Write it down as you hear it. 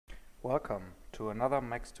Welcome to another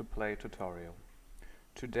Max2Play tutorial.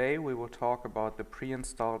 Today we will talk about the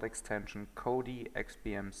pre-installed extension Kodi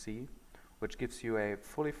XBMC, which gives you a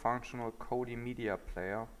fully functional Kodi media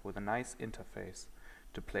player with a nice interface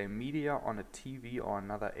to play media on a TV or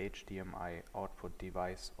another HDMI output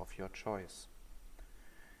device of your choice.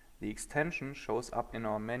 The extension shows up in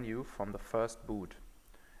our menu from the first boot,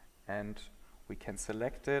 and we can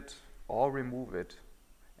select it or remove it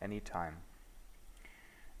anytime.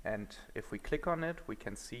 And if we click on it, we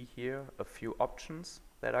can see here a few options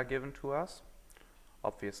that are given to us.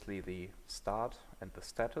 Obviously the start and the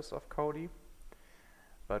status of Kodi,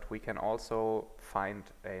 but we can also find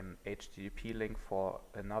an HTTP link for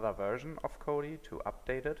another version of Kodi to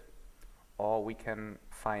update it, or we can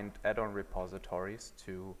find add-on repositories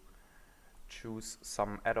to choose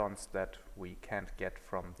some add-ons that we can't get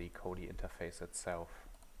from the Kodi interface itself.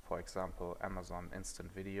 For example, Amazon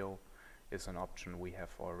Instant Video is an option we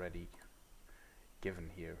have already given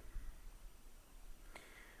here.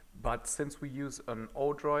 But since we use an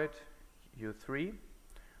Odroid U3,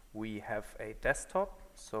 we have a desktop,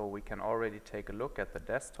 so we can already take a look at the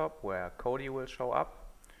desktop where Kodi will show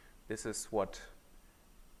up. This is what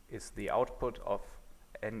is the output of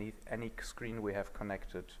any screen we have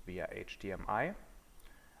connected via HDMI.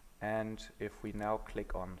 And if we now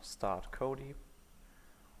click on Start Kodi,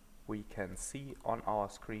 we can see on our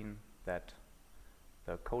screen that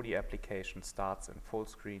the Kodi application starts in full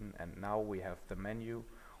screen, and now we have the menu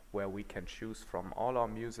where we can choose from all our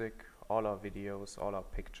music, all our videos, all our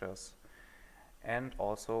pictures, and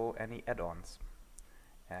also any add-ons.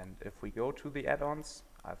 And if we go to the add-ons,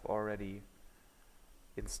 I've already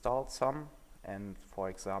installed some, and for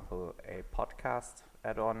example a podcast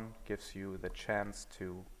add-on gives you the chance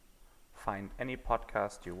to find any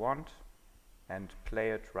podcast you want and play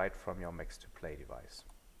it right from your Max2Play device.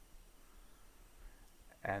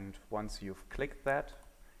 And once you've clicked that,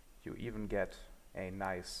 you even get a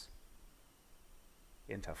nice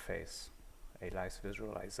interface, a nice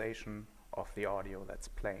visualization of the audio that's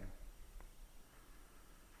playing.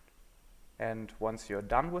 And once you're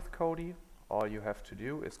done with Kodi, all you have to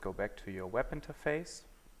do is go back to your web interface,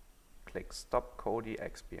 click Stop Kodi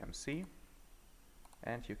XBMC,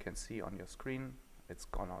 and you can see on your screen it's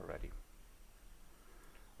gone already.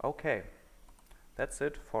 Okay. That's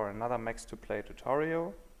it for another Max2Play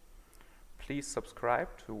tutorial. Please subscribe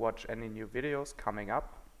to watch any new videos coming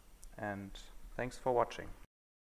up, and thanks for watching.